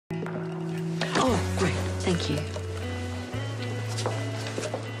Oh, great. Thank you.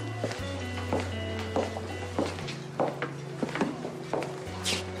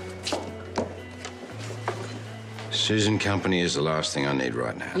 Susan Company is the last thing I need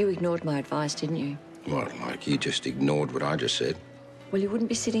right now. You ignored my advice, didn't you? What, like you just ignored what I just said? Well, you wouldn't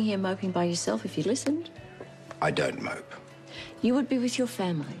be sitting here moping by yourself if you listened. I don't mope. You would be with your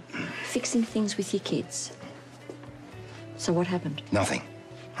family, fixing things with your kids. So what happened? Nothing,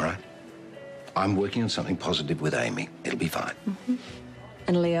 all right? I'm working on something positive with Amy. It'll be fine. Mm-hmm.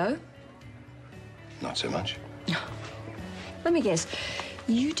 And Leo? Not so much. Let me guess.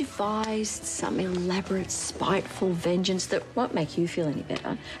 You devised some elaborate, spiteful vengeance that won't make you feel any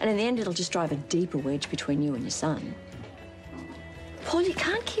better. And in the end, it'll just drive a deeper wedge between you and your son. Paul, you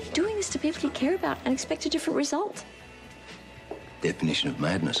can't keep doing this to people you care about and expect a different result. Definition of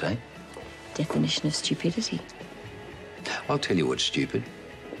madness, eh? Definition of stupidity. I'll tell you what's stupid.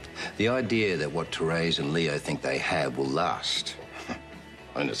 The idea that what Therese and Leo think they have will last.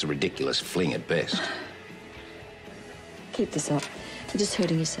 And it's a ridiculous fling at best. Keep this up. You're just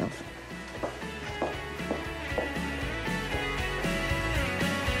hurting yourself.